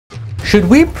Should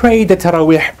we pray the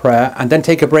Taraweeh prayer and then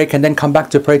take a break and then come back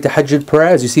to pray tahajjud prayer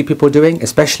as you see people doing,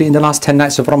 especially in the last 10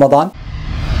 nights of Ramadan?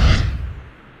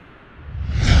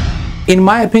 In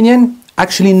my opinion,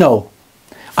 actually no.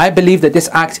 I believe that this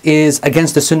act is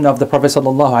against the Sunnah of the Prophet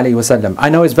ﷺ. I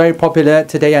know it's very popular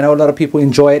today. I know a lot of people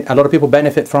enjoy it. A lot of people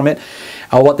benefit from it,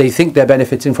 or what they think they're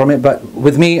benefiting from it. But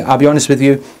with me, I'll be honest with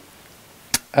you,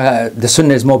 the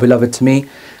Sunnah is more beloved to me.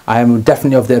 I am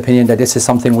definitely of the opinion that this is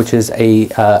something which is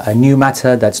a new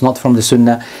matter that's not from the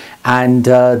Sunnah. And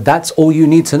that's all you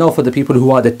need to know for the people who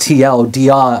are the TL,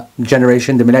 DR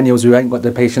generation, the millennials who ain't got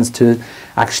the patience to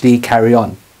actually carry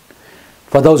on.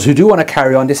 For those who do want to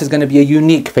carry on, this is going to be a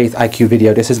unique FaithIQ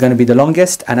video. This is going to be the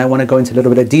longest, and I want to go into a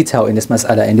little bit of detail in this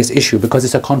mas'ala, in this issue, because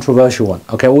it's a controversial one.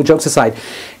 Okay, all jokes aside,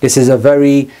 this is a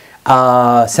very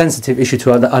sensitive issue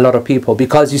to a lot of people,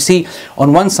 because you see,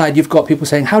 on one side you've got people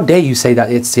saying, how dare you say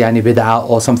that it's bid'ah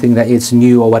or something, that it's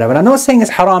new or whatever. And I'm not saying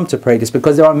it's haram to pray this,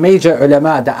 because there are major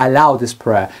ulama that allow this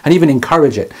prayer and even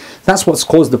encourage it. That's what's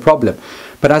caused the problem.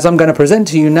 But as I'm going to present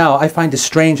to you now, I find it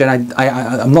strange, and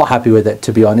I'm not happy with it,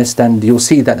 to be honest. And you'll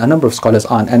see that a number of scholars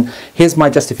aren't. And here's my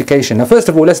justification. Now, first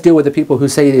of all, let's deal with the people who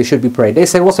say it should be prayed. They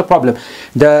say, what's the problem?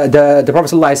 The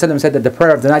Prophet ﷺ said that the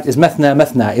prayer of the night is mathna,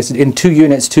 mathna. It's in 2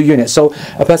 units, 2 units. So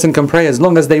a person can pray as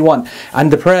long as they want.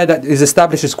 And the prayer that is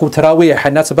established is called Taraweeh,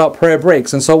 and that's about prayer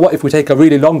breaks. And so what if we take a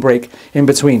really long break in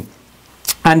between?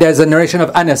 And there's a narration of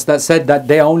Anas that said that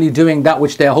they are only doing that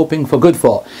which they are hoping for good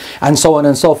for, and so on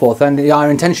and so forth. And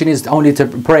our intention is only to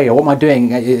pray. Or what am I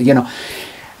doing? You know.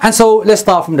 And so let's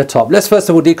start from the top. Let's first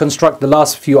of all deconstruct the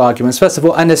last few arguments. First of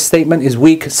all, Anas' statement is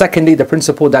weak. Secondly, the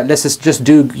principle that let's just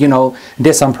do, you know,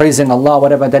 this, I'm praising Allah,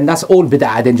 whatever, then that's all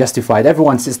bid'ah and justified.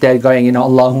 Everyone sits there going, you know,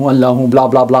 Allahu, Allahu, blah,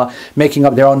 blah, blah, making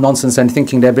up their own nonsense and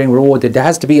thinking they're being rewarded. There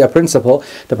has to be a principle.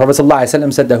 The Prophet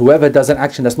ﷺ said that whoever does an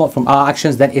action that's not from our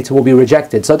actions, then it will be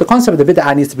rejected. So the concept of the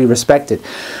bid'ah needs to be respected.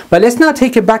 But let's now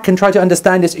take it back and try to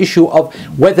understand this issue of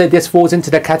whether this falls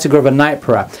into the category of a night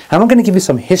prayer. And I'm going to give you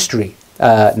some history.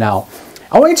 Now,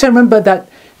 I want you to remember that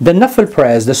the nafil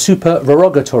prayers, the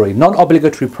supererogatory,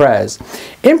 non-obligatory prayers,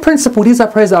 in principle, these are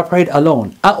prayers that are prayed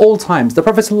alone at all times. The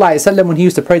Prophet ﷺ, when he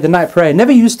used to pray the night prayer,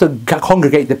 never used to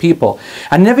congregate the people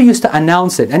and never used to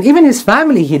announce it. And even his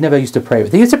family, he never used to pray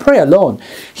with. He used to pray alone.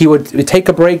 He would take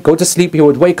a break, go to sleep, he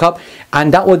would wake up,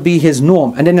 and that would be his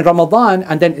norm. And then in Ramadan,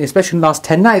 and then especially in the last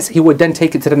 10 nights, he would then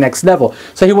take it to the next level.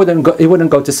 So he wouldn't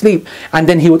go to sleep, and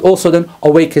then he would also then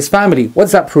awake his family. What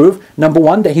does that prove? Number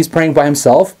one, that he's praying by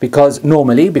himself, because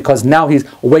now he's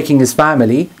waking his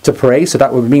family to pray, so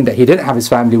that would mean that he didn't have his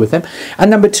family with him.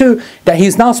 And number two, that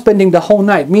he's now spending the whole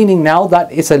night, meaning now that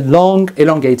it's a long,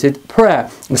 elongated prayer.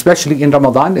 Especially in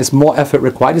Ramadan, it's more effort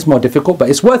required, it's more difficult, but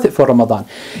it's worth it for Ramadan.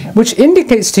 Which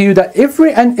indicates to you that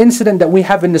every incident that we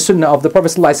have in the Sunnah of the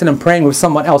Prophet ﷺ praying with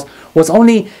someone else was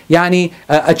only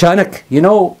ajanak, you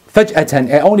know, faj'atan,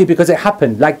 only because it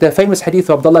happened. Like the famous hadith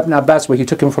of Abdullah ibn Abbas, where he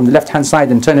took him from the left hand side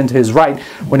and turned into his right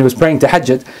when he was praying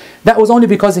tahajjud. That was only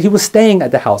because he was staying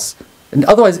at the house. And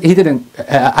otherwise, he didn't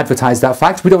advertise that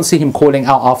fact. We don't see him calling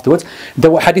out afterwards. The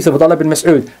hadith of Abdullah bin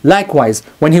Mas'ud, likewise,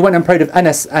 when he went and prayed with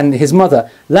Anas and his mother,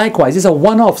 likewise, these are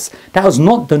one-offs. That was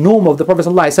not the norm of the Prophet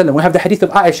ﷺ. We have the hadith of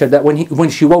Aisha, that when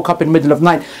she woke up in the middle of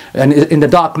night and in the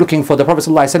dark looking for the Prophet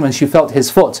ﷺ, and she felt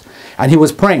his foot and he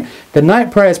was praying. The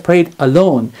night prayer is prayed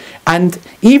alone. And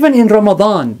even in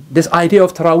Ramadan, this idea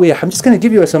of Taraweeh, I'm just going to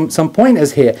give you some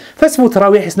pointers here. First of all,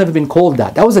 Taraweeh has never been called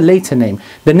that. That was a later name.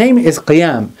 The name is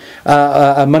Qiyam.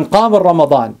 Man qama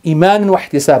Ramadan, imanan wa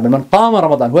ihtisaban. Man qama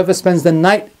Ramadan, whoever spends the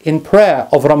night in prayer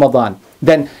of Ramadan,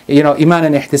 then, you know, iman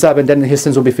and ihtisaban, then his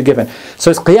sins will be forgiven. So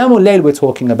it's Qiyamul Layl we're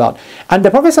talking about. And the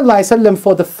Prophet ﷺ,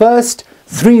 for the first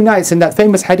 3 nights in that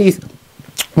famous hadith,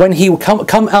 when he would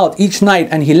come out each night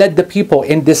and he led the people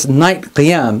in this night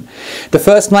qiyam, the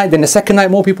first night, then the second night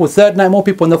more people, third night more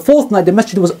people, and the fourth night the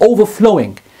masjid was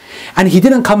overflowing, and he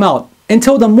didn't come out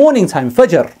until the morning time,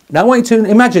 Fajr. Now I want you to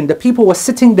imagine the people were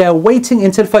sitting there waiting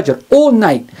until Fajr all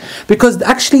night, because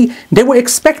actually they were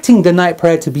expecting the night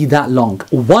prayer to be that long.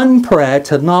 One prayer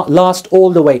to not last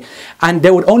all the way. And they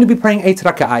would only be praying 8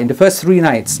 rak'ah in the first 3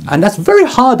 nights. And that's very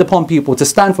hard upon people to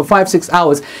stand for 5-6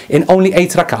 hours in only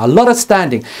 8 rak'ah. A lot of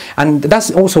standing. And that's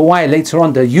also why later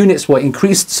on the units were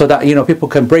increased, so that, you know, people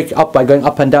can break up by going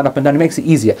up and down, it makes it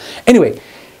easier. Anyway,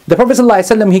 the Prophet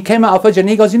ﷺ, he came out of Fajr and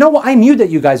he goes, you know what, I knew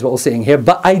that you guys were all sitting here,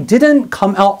 but I didn't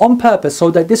come out on purpose so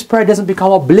that this prayer doesn't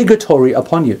become obligatory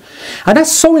upon you. And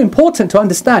that's so important to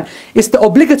understand. It's the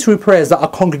obligatory prayers that are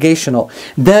congregational.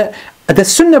 The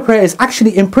Sunnah prayer is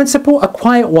actually in principle a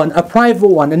quiet one, a private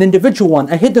one, an individual one,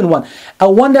 a hidden one,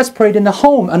 a one that's prayed in the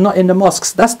home and not in the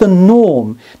mosques. That's the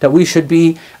norm that we should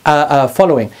be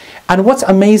following. And what's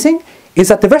amazing is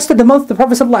that the rest of the month the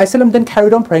Prophet ﷺ then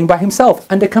carried on praying by himself,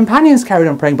 and the companions carried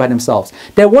on praying by themselves.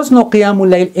 There was no Qiyamul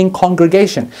Layl in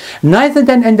congregation, neither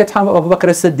then in the time of Abu Bakr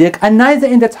as-Siddiq and neither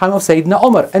in the time of Sayyidina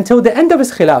Umar, until the end of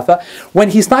his Khilafah, when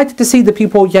he started to see the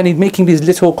people making these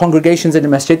little congregations in the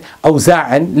masjid,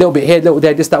 awza'an, little bit here, little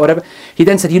there, this, that, whatever. He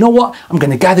then said, you know what, I'm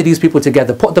going to gather these people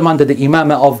together, put them under the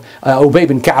imamah of Ubay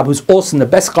bin Ka'ab, who's awesome, the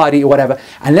best qari or whatever,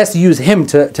 and let's use him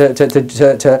to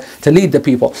lead the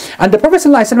people. And the Prophet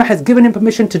ﷺ has given him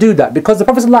permission to do that, because the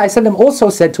Prophet ﷺ also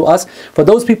said to us, for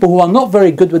those people who are not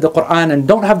very good with the Quran and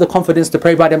don't have the confidence to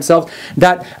pray by themselves,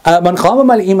 that man qama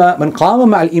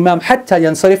ma'al imam hatta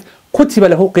yansarif kutiba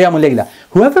lahu qiyamul layla.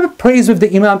 Whoever prays with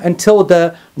the imam until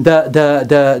the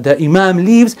imam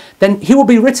leaves, then he will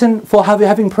be written for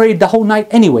having prayed the whole night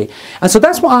anyway. And so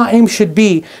that's what our aim should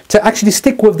be, to actually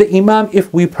stick with the imam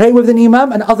if we pray with an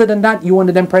imam, and other than that, you want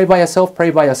to then pray by yourself,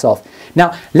 pray by yourself.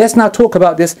 Now, let's now talk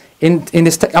about this in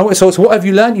this. So what have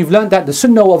you learned? You've learned that the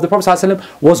Sunnah of the Prophet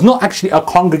ﷺ was not actually a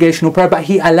congregational prayer, but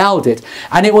he allowed it.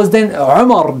 And it was then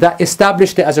Umar that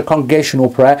established it as a congregational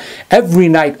prayer every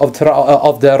night of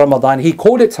the Ramadan. He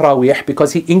called it Taraweeh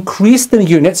because he increased the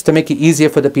units to make it easier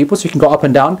for the people, so you can go up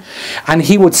and down. And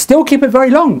he would still keep it very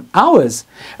long, hours.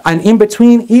 And in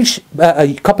between each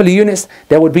couple of units,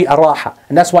 there would be a raha.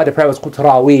 And that's why the prayer was called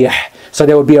Taraweeh. So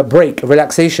there would be a break, a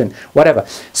relaxation, whatever.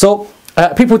 So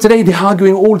people today, they're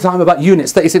arguing all the time about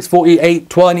units, 36, 48,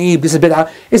 20, this is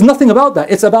bid'ah. It's nothing about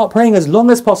that. It's about praying as long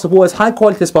as possible, as high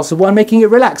quality as possible, and making it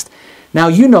relaxed. Now,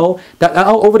 you know that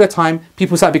over the time,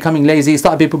 people start becoming lazy,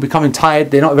 people becoming tired,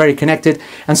 they're not very connected.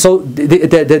 And so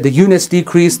the units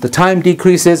decrease, the time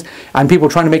decreases, and people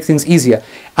are trying to make things easier.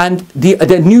 And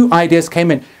the new ideas came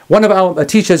in. One of our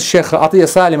teachers, Shaykh Abu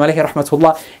Eesa, alayhi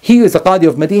rahmatullah, he is the Qadi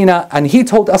of Medina, and he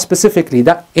told us specifically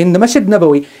that in the Masjid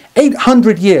Nabawi,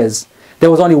 800 years,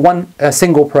 there was only one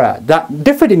single prayer. That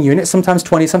differed in units, sometimes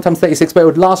 20, sometimes 36, but it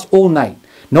would last all night.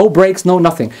 No breaks, no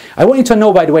nothing. I want you to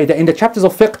know, by the way, that in the chapters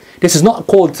of fiqh, this is not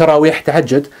called Taraweeh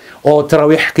tahajjud or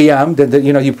Taraweeh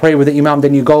Qiyam. You pray with the imam,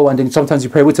 then you go, and then sometimes you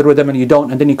pray witr with them and you don't,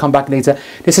 and then you come back later.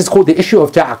 This is called the issue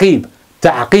of ta'aqib.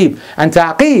 And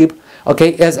ta'aqib,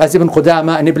 okay, as Ibn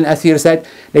Qudama and Ibn Athir said,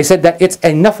 they said that it's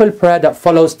a nafil prayer that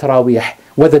follows Taraweeh,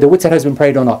 whether the witr has been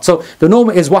prayed or not. So the norm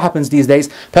is, what happens these days,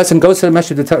 person goes to the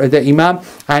masjid, the imam,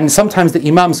 and sometimes the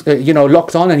imam's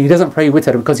locked on and he doesn't pray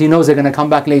witr because he knows they're going to come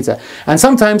back later. And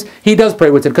sometimes he does pray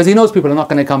witr because he knows people are not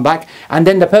going to come back. And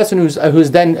then the person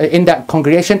who's then in that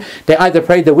congregation, they either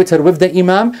pray the witr with the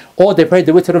imam, or they pray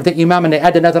the witr of the imam and they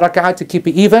add another rak'ah to keep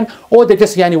it even, or they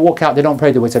just walk out, they don't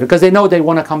pray the witr because they know they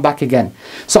want to come back again.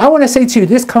 So I want to say to you,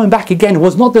 this coming back again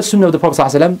was not the sunnah of the Prophet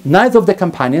ﷺ, neither of the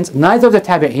companions, neither of the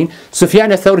tabi'een.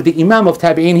 Sufyan al-Thawri, the imam of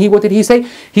tabi'een, what did he say?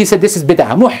 He said this is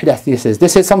bid'ah, muhdath,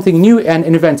 this is something new and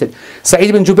invented.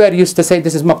 Sa'id bin Jubair used to say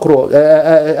this is makruh.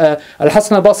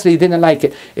 Al-Hasan al-Basri didn't like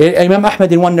it. Imam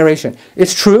Ahmad in one narration.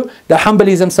 It's true, the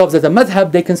Hanbalis themselves as a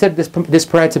madhab, they consider this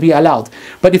prayer to be allowed.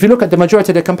 But if you look at the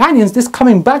majority of the companions, this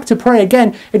coming back to pray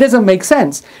again, it doesn't make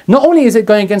sense. Not only is it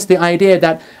going against the idea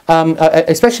that,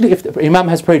 especially if the imam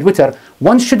has prayed witr,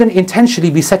 one shouldn't intentionally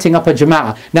be setting up a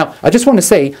jama'ah. Now, I just want to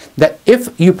say that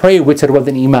if you pray witr with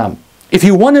an imam, if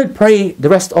you want to pray the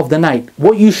rest of the night,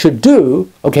 what you should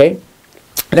do, okay,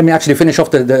 let me actually finish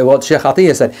off what Shaykh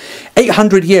Atiyah said.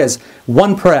 800 years,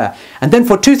 one prayer. And then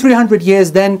for 200-300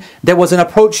 years, then there was an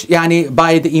approach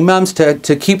by the imams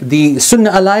to keep the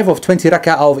sunnah alive of 20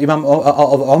 rak'ah of Imam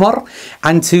of Umar,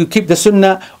 and to keep the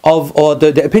sunnah or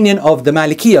the opinion of the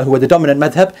Malikiyah, who were the dominant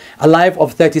madhab, alive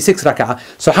of 36 rak'ah.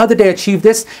 So how did they achieve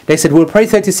this? They said, we'll pray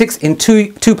 36 in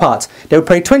two parts. They would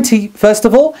pray 20 first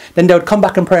of all, then they would come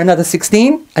back and pray another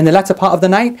 16 in the latter part of the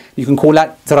night. You can call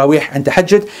that Taraweeh and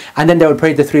Tahajjud. And then they would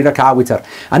pray the 3 rak'ah witr.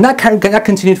 And that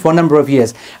continued for a number of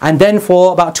years. And then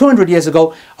for about 200 years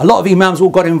ago, a lot of imams all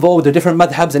got involved with different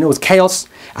madhabs, and it was chaos,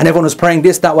 and everyone was praying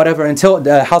this, that, whatever, until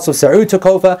the House of Saud took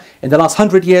over in the last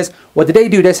 100 years. What did they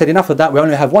do? They said, enough of that, we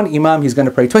only have one imam, he's going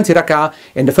to pray 20 rak'ah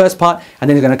in the first part, and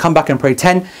then he's going to come back and pray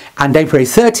 10, and they pray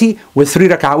 30 with 3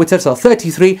 rak'ah witr, so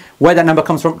 33. Where that number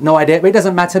comes from, no idea, but it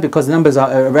doesn't matter because the numbers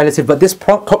are relative. But this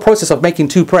process of making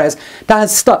 2 prayers, that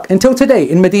has stuck until today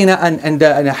in Medina and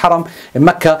Haram, in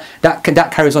Mecca,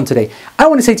 that carries on today. I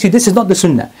want to say to you, this is not the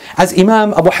sunnah. As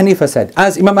Imam Abu Hanifa said,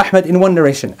 as Imam Ahmad in one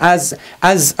narration, as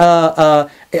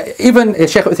even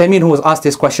Shaykh Uthaymeen, who was asked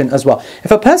this question as well,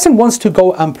 if a person wants to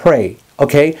go and pray,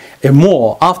 okay,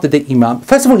 more after the Imam,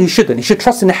 first of all, he shouldn't. He should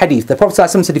trust in the hadith. The Prophet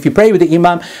ﷺ said, if you pray with the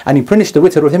Imam and you finish the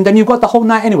witr with him, then you've got the whole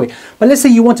night anyway. But let's say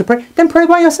you want to pray, then pray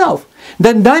by yourself.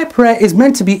 The night prayer is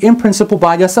meant to be in principle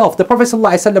by yourself. The Prophet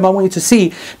ﷺ, I want you to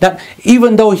see that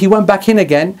even though he went back in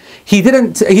again, he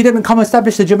didn't come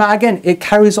establish the Jama'ah again. It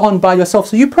carries on by yourself.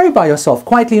 So you pray by yourself,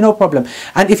 quietly, no problem.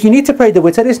 And if you need to pray the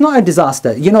witr, it's not a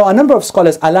disaster. You know, a number of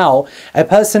scholars allow a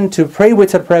person to pray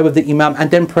witr prayer with the Imam and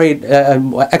then pray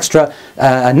extra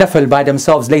nafil by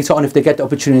themselves later on if they get the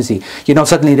opportunity. You know,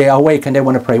 suddenly they are awake and they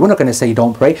want to pray. We're not going to say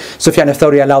don't pray. Sufyan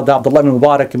al-Thawri allowed that, Abdullah ibn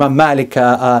Mubarak, Imam Malik,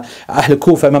 Ahl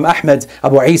Kufa, Imam Ahmed,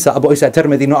 Abu Eesa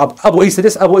at-Tirmidhi, no, Abu Eesa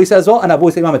this, Abu Eesa as well, and Abu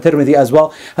Eesa Imam at-Tirmidhi as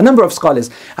well. A number of scholars.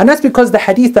 And that's because the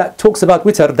hadith that talks about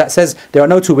witr, that says there are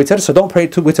no two witr, so don't pray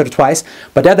two witr twice.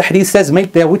 But the other hadith says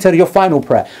make their witr your final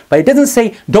prayer. But it doesn't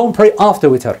say don't pray after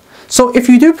witr. So if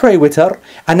you do pray witr,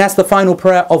 and that's the final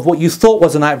prayer of what you thought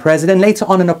was a night prayer, and then later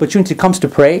on an opportunity comes to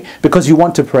pray because you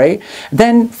want to pray,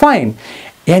 then fine.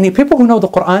 Yani people who know the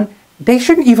Quran, they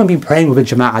shouldn't even be praying with a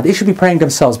Jama'ah. They should be praying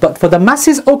themselves. But for the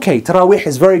masses, okay, Taraweeh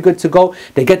is very good to go.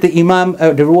 They get the Imam,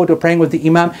 the reward of praying with the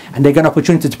Imam, and they get an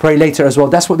opportunity to pray later as well.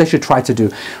 That's what they should try to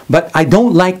do. But I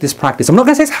don't like this practice. I'm not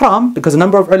going to say it's haram, because a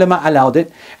number of ulama allowed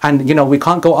it, and you know, we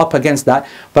can't go up against that.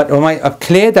 But am I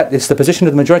clear that it's the position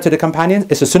of the majority of the companions?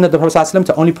 It's the sunnah of the Prophet ﷺ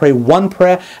to only pray one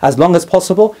prayer as long as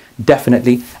possible?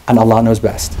 Definitely, and Allah knows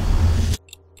best.